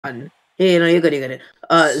Yeah, no, you're good, you're good.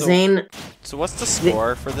 Zane. So what's the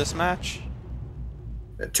score for this match?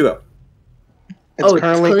 2-0. It's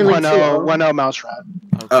currently 1-0 2-0. 1-0 MouseRat.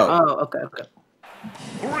 Okay. Oh, okay.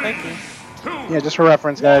 Thank you. Yeah, just for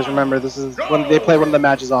reference, guys, remember this is when they played one of the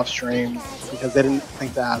matches off stream because they didn't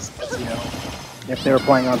think to ask us, if they were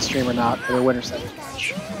playing on stream or not for the winner semis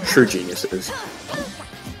match. True geniuses.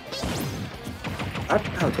 A lot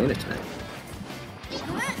of Palutena tonight.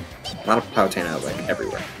 A lot of Palutena, like,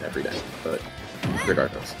 everywhere, every day, but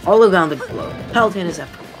regardless. All around the globe. Palutena is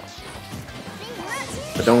after all.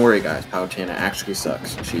 But don't worry, guys, Palutena actually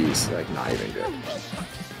sucks. She's, like, not even good.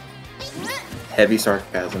 Heavy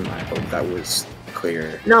sarcasm, I hope that was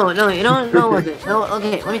clear. No, you don't know what it. No,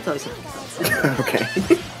 okay, let me tell you something. Okay.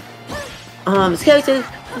 Character,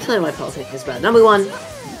 I'll tell you why Palutena is bad. Number one,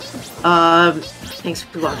 thanks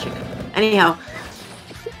for watching. Anyhow,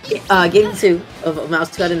 game 2 of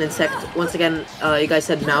MouseRat and Insect. Once again, you guys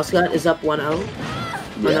said MouseRat is up 1-0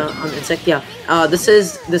 on Insect. Yeah. This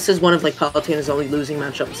is one of like Palutena's only losing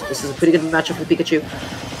matchups. This is a pretty good matchup for Pikachu.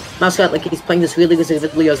 MouseRat, like, he's playing this really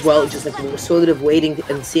vividly as well, just like we're sort of waiting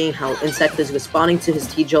and seeing how Insect is responding to his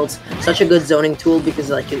T-Jolts. Such a good zoning tool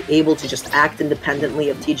because like you're able to just act independently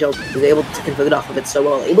of T-Jolt. You're able to convert off of it so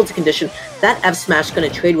well, able to condition that F smash going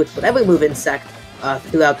to trade with whatever move Insect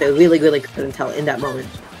throughout there. Really couldn't tell in that moment.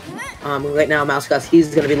 Right now, MouseRat,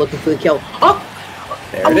 he's going to be looking for the kill. Oh!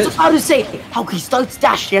 There I was about to say how he starts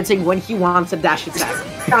dash dancing when he wants a dash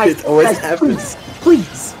attack. Guys, It always happens.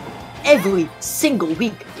 Please. Every single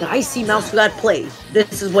week that I see MouseRat play,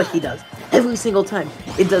 this is what he does. Every single time.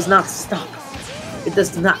 It does not stop. It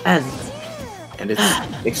does not end. And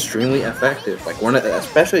it's extremely effective. Like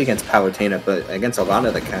especially against Palutena, but against a lot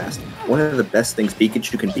of the cast, one of the best things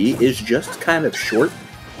Pikachu can be is just kind of short.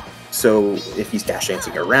 So if he's dash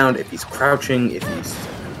dancing around, if he's crouching, if he's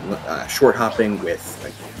short hopping with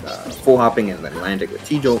full hopping and then landing with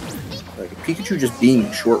T-Jolt, like Pikachu just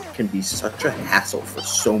being short can be such a hassle for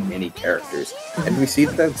so many characters. And we see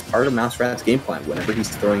that that's part of MouseRat's game plan. Whenever he's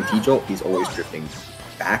throwing T-Jolt, he's always drifting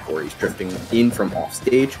back or he's drifting in from off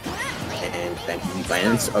stage, and then he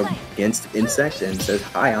lands against Insect and says,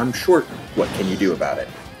 "Hi, I'm short. What can you do about it?"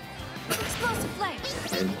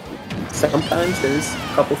 And sometimes there's a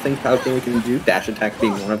couple things Palutena can do, dash attack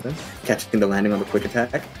being one of them, catching the landing on the quick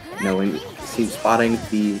attack, spotting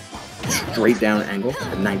the straight down angle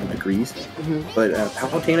at 90 degrees. But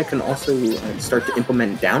Palutena can also start to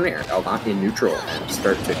implement down air a lot in neutral and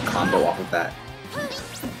start to combo off of that.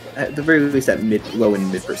 At the very least at low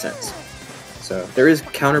and mid percents. So there is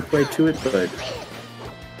counterplay to it, but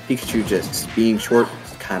Pikachu just being short,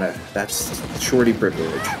 that's shorty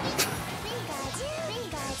privilege.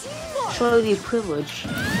 Shorty privilege.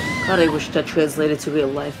 God, I wish that translated to real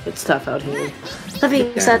life. It's tough out here. That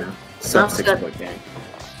being said, sub 6 foot gang.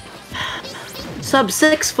 Sub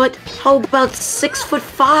 6 foot? How about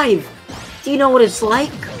 6'5"? Do you know what it's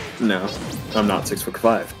like? No, I'm not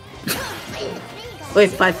 6'5". Wait,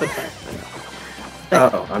 5'5".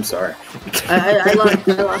 Oh, I'm sorry.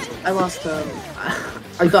 I lost.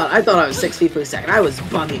 I thought I was 6 feet for a second. I was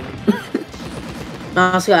bugging.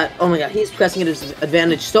 MouseRat, oh my god, he's pressing at his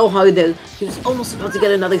advantage so hard that he was almost about to get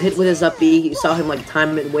another hit with his up B. You saw him like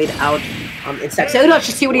time it and wait out. Insect. So let's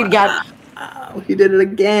just see what he got. Oh, he did it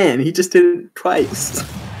again. He just did it twice.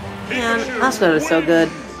 Man, MouseRat is so good.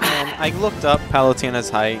 I looked up Palutena's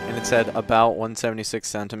height and it said about 176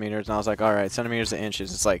 centimeters, and I was like, all right, centimeters to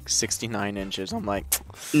inches, it's like 69 inches. I'm like,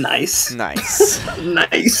 nice. Nice.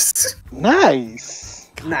 Nice.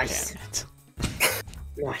 God Nice. damn it.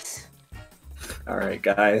 Nice. All right,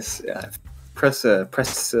 guys. Press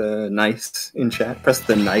nice in chat. Press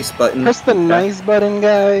the nice button. Press the nice button,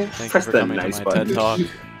 guys. Thank you for coming to my TED Talk.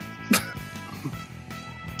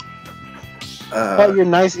 About your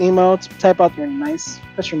nice emotes, type out your nice,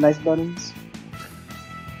 press your nice buttons.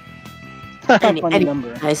 Any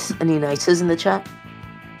number. Any nices in the chat?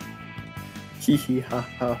 Hee hee ha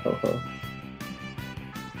ha ho ho.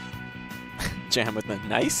 Jam with the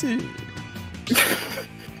nice.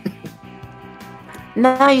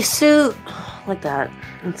 Nice suit. Like that.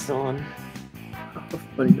 That's the one.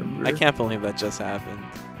 Funny number. I can't believe that just happened.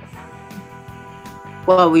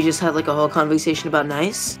 Well, we just had like a whole conversation about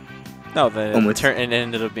nice. No, it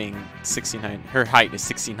ended up being 69. Her height is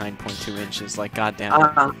 69.2 inches. Like, goddamn.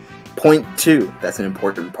 0.2. That's an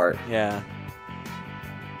important part. Yeah.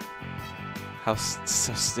 How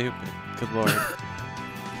so stupid. Good lord.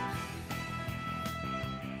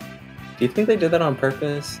 Do you think they did that on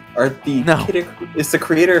purpose? No. Is the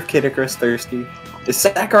creator of Kid Icarus thirsty? Is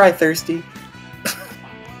Sakurai thirsty?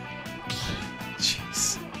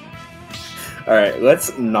 Jeez. Alright,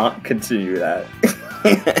 let's not continue that.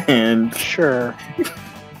 And Sure.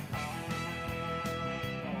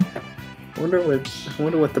 I wonder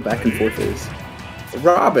what the back and forth is.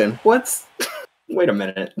 Robin, what's? Wait a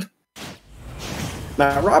minute.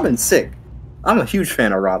 Now Robin's sick. I'm a huge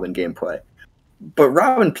fan of Robin gameplay, but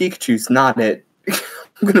Robin Pikachu's not it.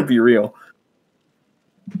 I'm gonna be real.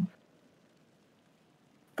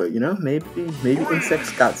 But you know, maybe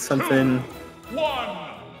Insect's got something.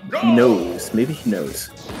 He knows. Maybe he knows.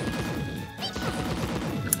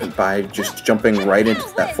 By just jumping right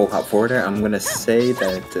into that full hop forward air, I'm gonna say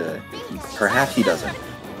that perhaps he doesn't.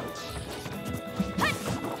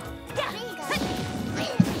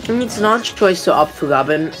 I mean, it's an odd choice to opt for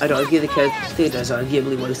Robin. I'd argue the character is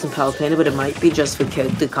arguably worse than Palutena, but it might be just for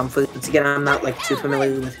character comfort. Once again, I'm not like too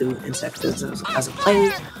familiar with who Insect is as a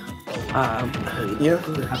player. Yeah,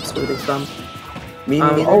 perhaps where they're from.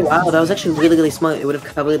 Oh wow, that was actually really smart. It would have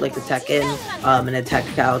covered like the tech in and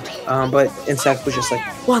attack out, but Insect was just like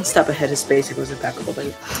one step ahead of space. It was attackable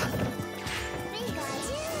bait.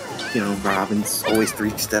 You know, Robin's always 3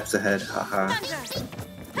 steps ahead. Haha.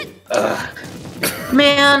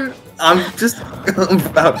 Man, I'm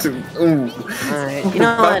about to. Alright, you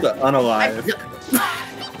know about what? to unalive.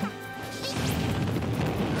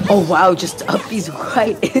 Oh wow, just up these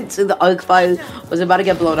right into the arc fire. Was about to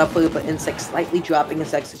get blown up for it, but Insect slightly dropping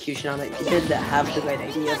his execution on it. He did have the right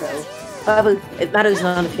idea though. However, it matters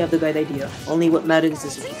not if you have the right idea. Only what matters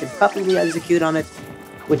is if you can properly execute on it,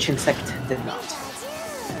 which Insect did not.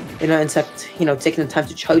 You know, Insect, taking the time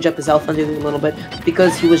to charge up his health under a little bit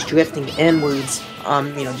because he was drifting inwards.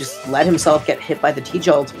 Just let himself get hit by the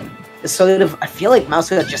T-Jolt. It's sort of, I feel like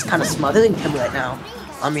MouseRat just kind of smothering him right now.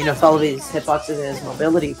 With all of his hitboxes and his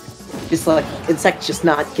mobility. Just like, Insect just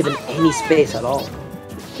not given any space at all.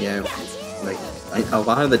 Yeah, like, a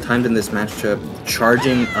lot of the times in this matchup,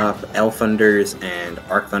 charging up L Thunders and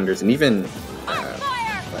Arc Thunders, and even,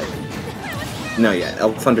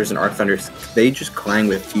 L Thunders and Arc Thunders, they just clang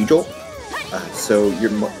with T-Jolt. So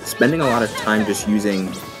you're spending a lot of time just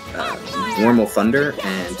using normal Thunder,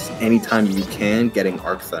 and anytime you can, getting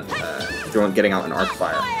Arc Thunder, getting out an Arc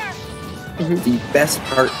Fire. The best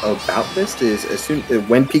part about this is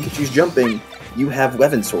when Pikachu's jumping, you have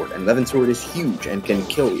Levin Sword, and Levin Sword is huge and can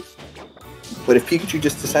kill you. But if Pikachu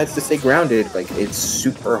just decides to stay grounded, like, it's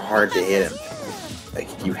super hard to hit him. Like,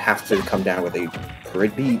 you have to come down with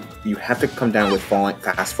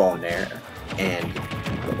fast fall in air,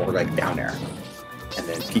 or like down air. And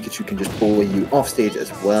then Pikachu can just bully you off stage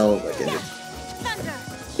as well. Like,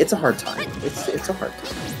 it's a hard time. It's a hard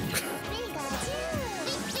time.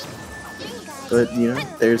 But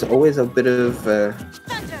there's always a bit of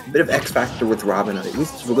X factor with Robin, at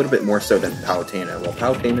least a little bit more so than Palutena.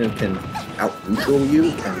 While Palutena can out-neutral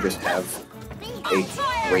you and just have a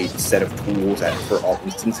great set of tools for all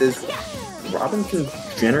instances, Robin can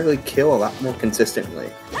generally kill a lot more consistently.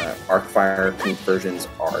 Arc Fire conversions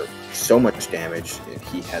are so much damage.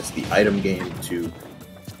 He has the item game to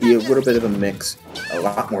be a little bit of a mix, a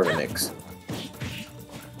lot more of a mix.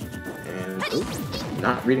 And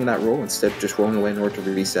not reading that roll, instead just rolling away in order to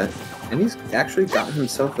reset. And he's actually gotten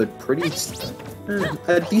himself a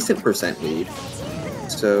decent percent lead.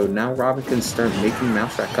 So now Robin can start making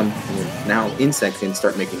MouseRat come. Now Insect can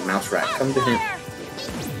start making MouseRat come to him.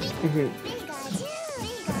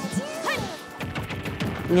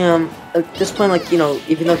 Yeah, at this point,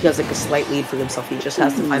 even though he has a slight lead for himself, he just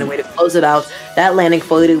has to find a way to close it out. That landing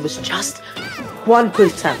forward was just 1%,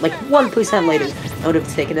 1% later, I would have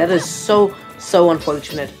taken it. That is so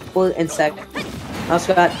unfortunate for Insect.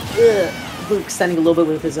 MouseRat extending a little bit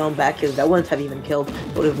with his own back here. That wouldn't have even killed.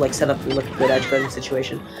 It would have set up a good edge guarding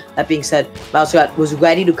situation. That being said, MouseRat was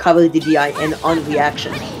ready to cover the DI and on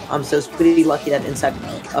reaction. So it's pretty lucky that Insect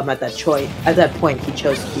at that point he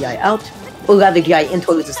chose the DI out, or rather DI in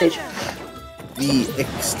towards the stage. The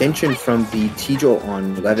extension from the T-Jolt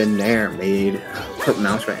on Levin Nair put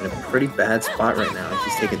MouseRat in a pretty bad spot right now.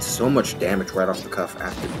 He's taking so much damage right off the cuff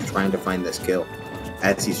after trying to find this kill.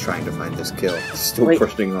 He's still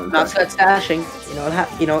pushing on. MouseRat's dashing.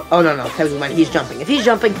 Oh no, never mind. He's jumping. If he's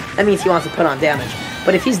jumping, that means he wants to put on damage.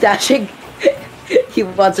 But if he's dashing, he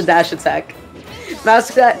wants a dash attack.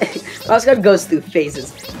 MouseRat goes through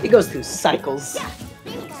phases. He goes through cycles.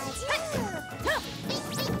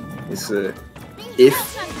 It's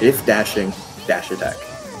if dashing, dash attack.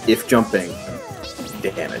 If jumping,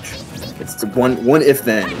 damage. It's the one if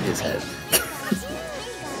then in his head.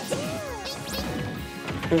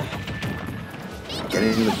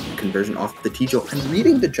 Getting the conversion off the T-Jolt and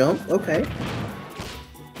reading the jump, okay.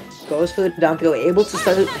 Goes for the down throw, able to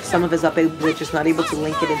start some of his up air, but just not able to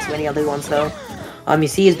link it into any other ones though. You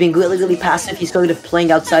see he's being really passive. He's sort of playing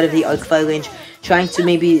outside of the arc fire range. trying to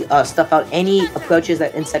maybe stuff out any approaches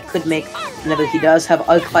that Insect could make whenever he does have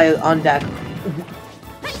Arc Fire on deck.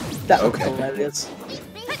 That was hilarious.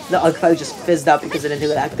 The Arc Fire just fizzed out because it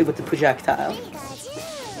interacted with the projectile.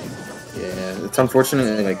 Yeah, it's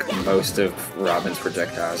unfortunately like most of Robin's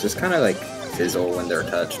projectiles just kind of like fizzle when they're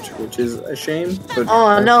touched, which is a shame. But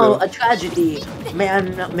oh no, also... a tragedy.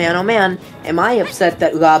 Man, oh man, am I upset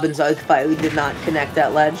that Robin's Arc Fire did not connect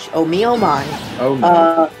that ledge? Oh me, oh my. Oh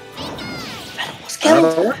no. That almost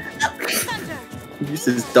killed. He used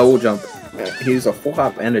his double jump. He used a full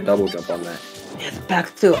hop and a double jump on that. Yeah, the back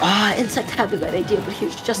through. Insect had the right idea, but he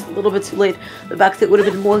was just a little bit too late. The back through would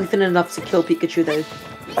have been more than enough to kill Pikachu there.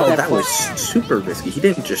 Oh, that was super risky. He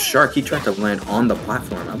didn't just shark, he tried to land on the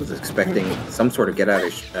platform. I was expecting some sort of get out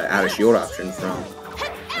of shield option from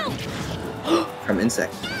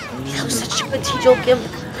Insect. That was such a good T-Joke gimp.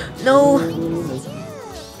 No.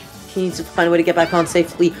 He needs to find a way to get back on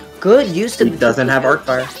safely. Good use to He doesn't have Arc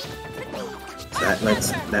Fire.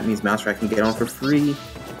 So that means MouseRat can get on for free.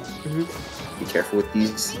 Be careful with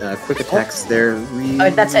these quick attacks. They're really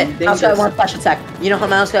Alright, that's it. dangerous. MouseRat wants Dash Attack. You know how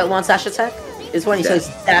MouseRat wants Dash Attack? Is when he starts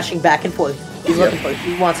dashing back and forth. He's looking for it.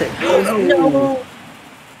 He wants it. No!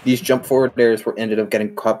 These jump forward airs ended up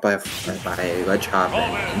getting caught by a ledge hop,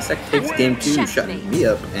 and Insect takes game 2, shutting me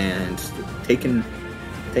up, and taking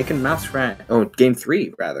MouseRat. Oh, game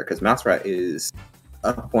 3 rather, because MouseRat is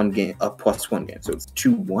up +1 game, so it's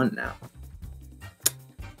 2-1 now.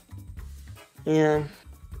 Yeah.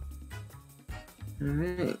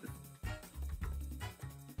 Alright.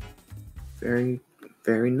 Very,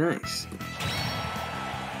 very nice.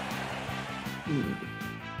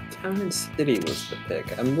 Town and City was the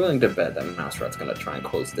pick. I'm willing to bet that MouseRat's gonna try and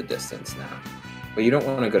close the distance now. But you don't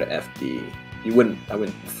want to go to FD. I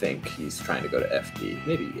wouldn't think he's trying to go to FD.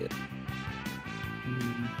 Maybe he is.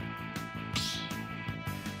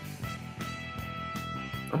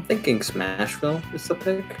 I'm thinking Smashville is the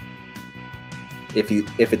pick.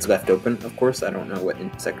 If it's left open, of course. I don't know what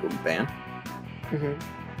Insect would ban.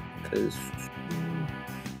 Because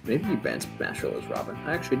maybe he bans Smashville as Robin.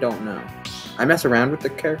 I actually don't know. I mess around with the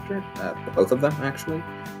character, both of them actually.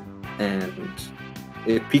 And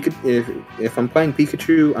if I'm playing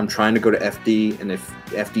Pikachu, I'm trying to go to FD, and if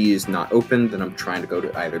FD is not open, then I'm trying to go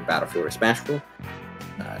to either Battlefield or Smashville.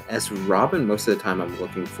 As Robin, most of the time I'm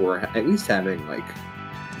looking for at least having like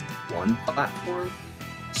one platform,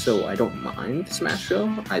 so I don't mind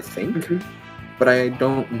Smashville, I think, but I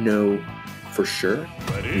don't know for sure.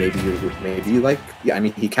 Maybe you like, yeah, I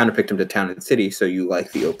mean, he counterpicked him to Town and City, so you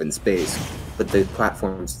like the open space, but the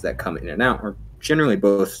platforms that come in and out are generally,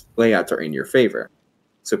 both layouts are in your favor.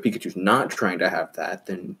 So Pikachu's not trying to have that,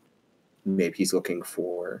 then maybe he's looking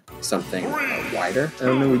for something wider. I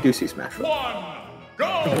don't know, we do see Smashville.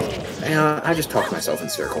 I just talk myself in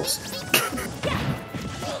circles.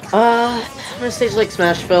 I'm gonna stage like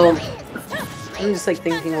Smashville. I'm just like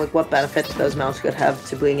thinking like what benefit does MouseRat have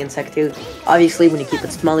to bring Insect to? Obviously, when you keep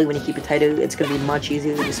it smaller, when you keep it tighter, it's gonna be much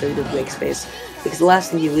easier to sort of break space. Because the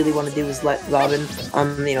last thing you really want to do is let Robin,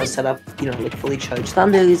 set up, like fully charged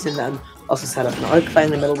thunders, and then also set up an Arc Fire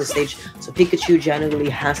in the middle of the stage. So Pikachu generally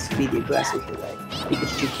has to be the aggressive here, right?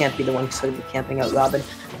 Pikachu can't be the one sort of camping out Robin.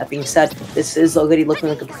 That being said, this is already looking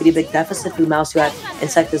like a pretty big deficit for MouseRat.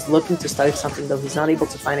 Insect is looking to start something, though he's not able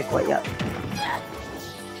to find it quite yet.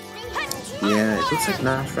 Yeah, it looks like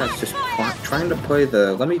MouseRat's just trying to play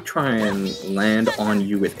the let me try and land on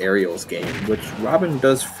you with aerials game, which Robin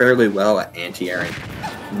does fairly well at anti-airing.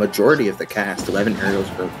 Majority of the cast, 11 aerials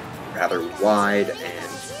are rather wide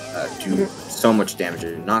and do so much damage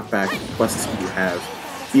and knockback. Plus, you have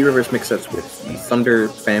E-Reverse mix-ups with the Thunder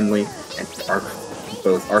family, and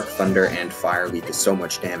both Arc Thunder and Fire lead to so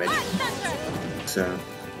much damage. So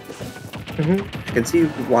I can see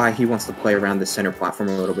why he wants to play around the center platform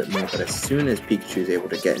a little bit more, but as soon as Pikachu is able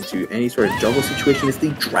to get into any sort of juggle situation, it's the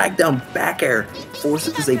drag down back air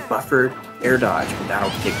forces a buffered air dodge, and that'll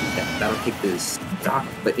take this stock,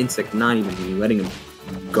 but Insect not even letting him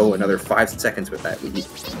go another 5 seconds with that lead.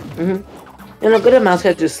 And a good amount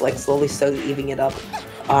of just like slowly start evening it up,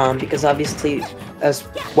 because obviously,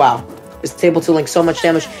 is able to link so much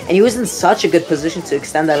damage, and he was in such a good position to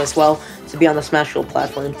extend that as well, to be on the Smashville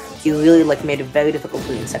platform. He really made it very difficult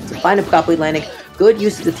for the Insect to find it properly landing. Good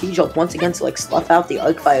use of the T-Jolt once again to slough out the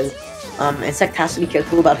Arc Fire. Insect has to be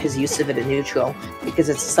careful about his use of it in neutral, because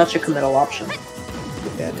it's such a committal option.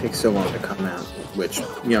 Yeah, it takes so long to come out, which,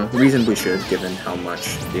 reasonably should, given how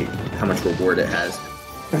much reward it has.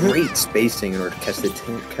 Great spacing in order to catch the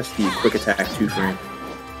quick attack 2-frame,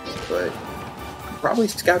 but probably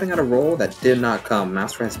scouting out a roll that did not come.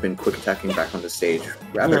 MouseRat has been quick attacking back on the stage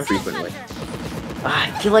rather frequently.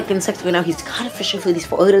 I feel like Insect right now, he's kind of fishing for these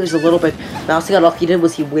foilers a little bit. MouseRat, all he did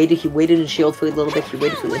was he waited in shield for a little bit, he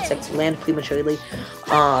waited for the Insect to land prematurely,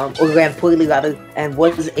 or land poorly rather, and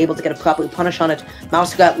was able to get a proper punish on it.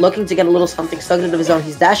 MouseRat looking to get a little something started of his own,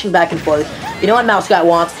 he's dashing back and forth. You know what MouseRat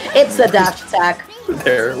wants? It's the dash attack!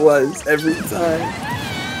 There it was, every time.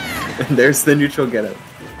 And there's the neutral getup.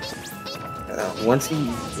 Once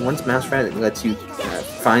MouseRat lets you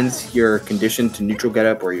finds your condition to neutral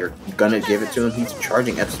getup, or you're gonna give it to him, he's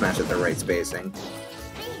charging F smash at the right spacing.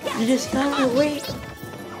 You just gotta wait.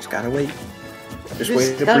 Just gotta wait. Just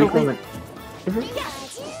wait a brief moment.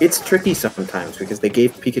 It's tricky sometimes because they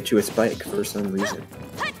gave Pikachu a spike for some reason.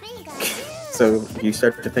 So you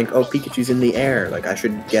start to think, oh, Pikachu's in the air, like I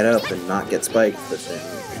should get up and not get spiked, but then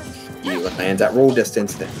he lands at roll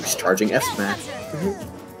distance, then he's charging F smash.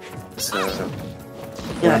 So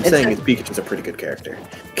yeah, what I'm saying is Pikachu's a pretty good character.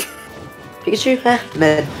 Pikachu?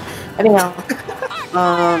 Mid. Anyhow,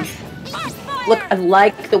 look, I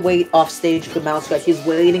like the wait off stage for MouseRat. He's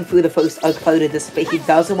waiting for the first Uggfire to dissipate. He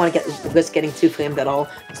doesn't want to risk getting too flamed at all,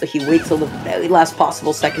 so he waits till the very last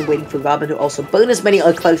possible second, waiting for Robin to also burn as many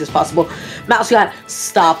Uggfires as possible. MouseRat,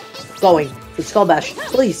 stop going for Skull Bash,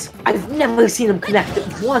 please. I've never seen him connect it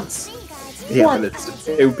once. Yeah, but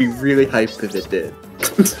it would be really hype if it did.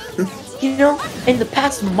 You know, in the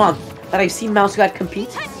past month that I've seen MouseRat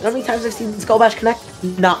compete, how many times I've seen Skull Bash connect?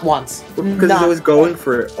 Not once. Because he's always going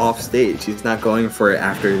for it off stage. He's not going for it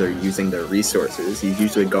after they're using their resources. He's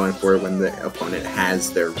usually going for it when the opponent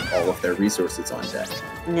has all of their resources on deck.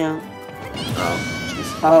 Yeah.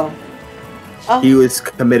 Oh, jeez. He was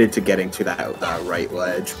committed to getting to that right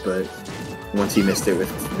ledge, but once he missed it with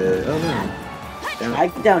the... Oh, no. I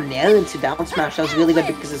down nail into down smash. That was really good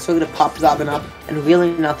because it sort of popped Robin up, and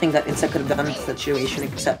really nothing that Insect could have done in this situation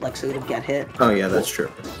except like sort of get hit. Oh yeah, that's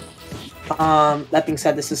true. That being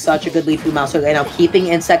said, this is such a good lead for MouseRat right now, keeping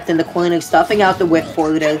Insect in the corner, stuffing out the whip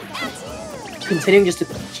for it, continuing just to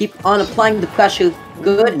keep on applying the pressure.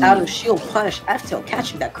 Good out of shield punish. F-tail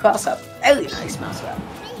catching that cross up. Very nice, MouseRat.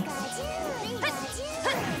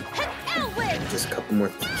 Just a couple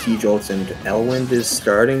more T-jolts, and Elwind is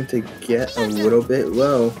starting to get a little bit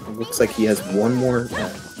low. It looks like he has one more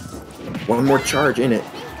charge in it.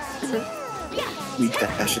 Weak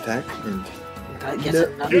dash attack, and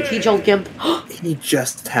another T-jolt gimp. He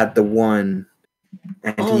just had the one,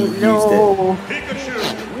 and he used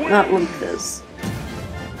it. Not like this.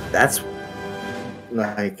 That's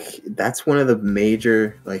one of the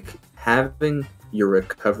major, having your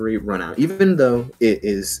recovery run out, even though it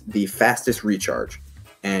is the fastest recharge,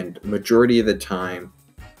 and majority of the time,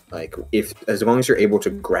 as long as you're able to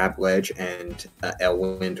grab ledge and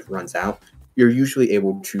Elwind runs out, it's usually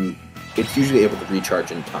able to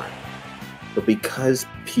recharge in time. But because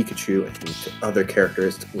Pikachu and other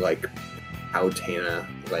characters like Palutena,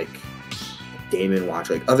 like Damon Watch,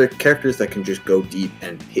 like other characters that can just go deep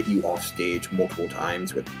and hit you off stage multiple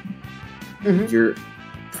times with, you're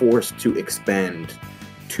forced to expend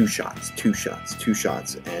two shots,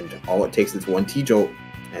 and all it takes is one T-jolt,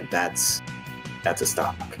 and that's a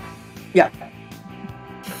stop. Yeah.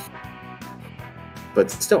 But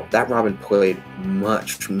still, that Robin played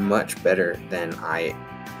much, much better than I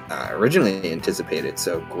originally anticipated.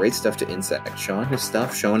 So great stuff to Insect, showing his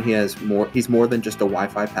stuff, showing he's more than just a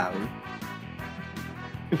Wi-Fi power.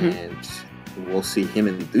 And we'll see him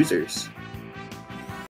in Losers